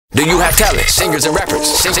Do you have talent? Singers and rappers.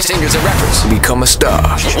 Singers and rappers. Become a star.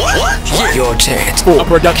 What? Yeah. Your chance. For a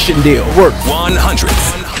production deal worth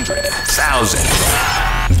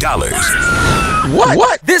 $100,000.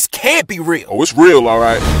 What? This can't be real. Oh, it's real,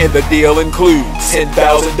 alright. And the deal includes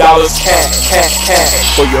 $10,000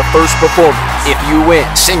 cash for your first performance. If you win,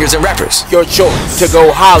 Singers and rappers. your choice to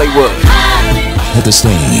go Hollywood. At the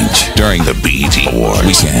stage during the BET Awards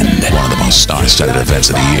weekend, one of the most star-studded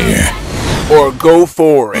events of the year. Or go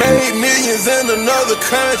for it. Made millions in another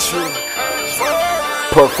country.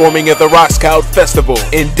 Performing at the Roskilde Festival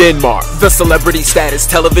in Denmark. The celebrity status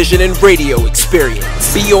television and radio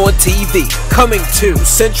experience. Be on TV. Coming to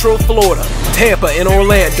Central Florida, Tampa, and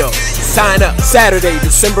Orlando. Sign up Saturday,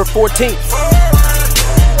 December 14th.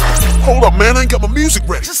 Hold up, man, I ain't got my music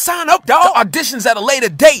ready. Just sign up, dog. Auditions at a later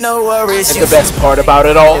date. No worries. And the best part about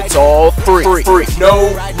it all, it's all free.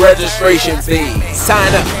 No registration fee.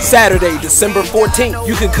 Sign up Saturday, December 14th.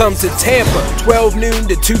 You can come to Tampa, 12 noon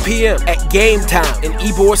to 2 p.m. at Game Time in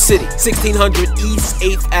Ybor City, 1600 East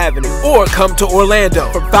 8th Avenue. Or come to Orlando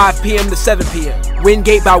from 5 p.m. to 7 p.m.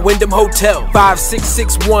 Wingate by Wyndham Hotel,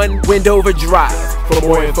 5661 Wendover Drive. For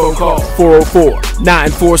more info, call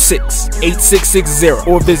 404-946-8660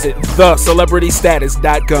 or visit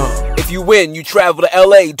thecelebritystatus.com. If you win, you travel to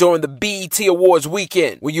LA during the BET Awards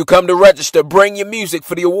weekend. When you come to register, bring your music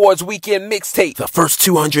for the awards weekend mixtape. The first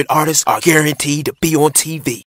 200 artists are guaranteed to be on TV.